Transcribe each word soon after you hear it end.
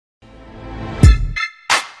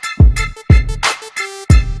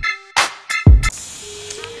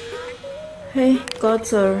Hey,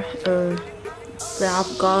 got I've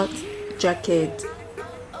got jacket,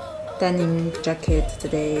 denim jacket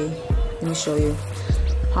today. Let me show you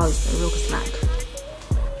how it looks like.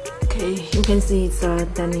 Okay, you can see it's a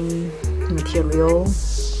denim material.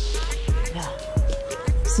 Yeah,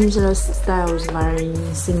 seems the style is very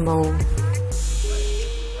simple.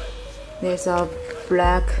 There's a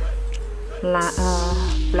black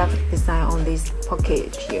design on this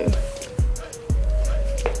pocket here.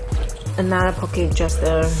 Another pocket just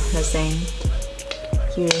the same.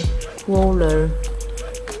 Here, roller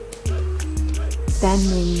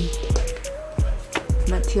denim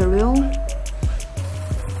material.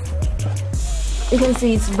 You can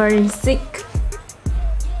see it's very thick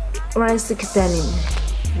denim.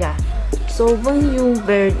 Yeah. So when you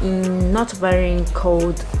wear in not very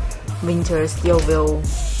cold winter, still will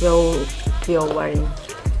feel very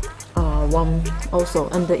warm also,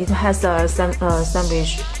 and it has a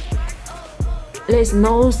sandwich. There's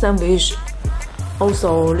no sandwich.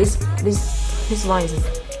 Also, this one is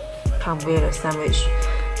can't wear a sandwich.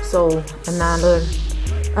 So another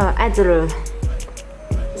other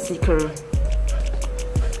sticker.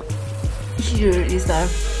 Here is the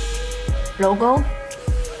logo.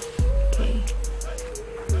 Okay.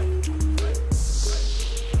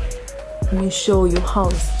 Let me show you how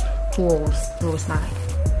it looks like.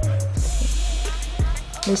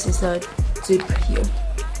 This is a zip here.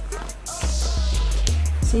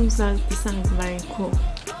 Seems like the design is very cool.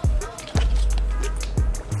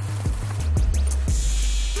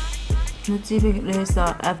 The zip is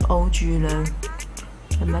a FOG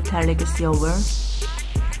the metallic silver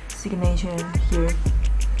signature here.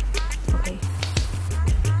 Okay.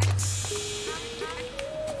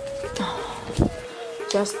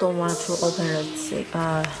 Just don't want to open the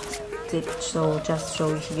zip, so just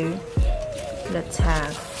show here the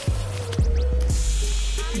tag.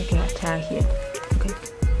 Look at the tag here. Okay.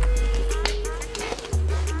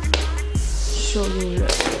 Show you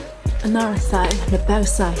another side, the back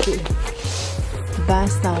side here. The back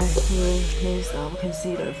side here is we can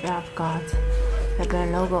see the I've got the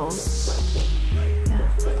brand logos. Yeah.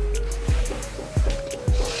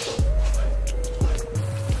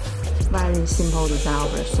 Very simple design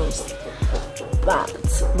of the shoes, but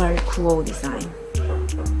very cool design.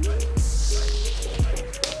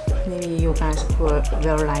 Maybe you guys will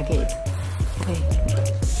like it. Okay.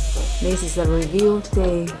 This is a review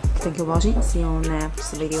today. Thank you for watching. See you on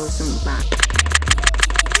next video soon. Bye.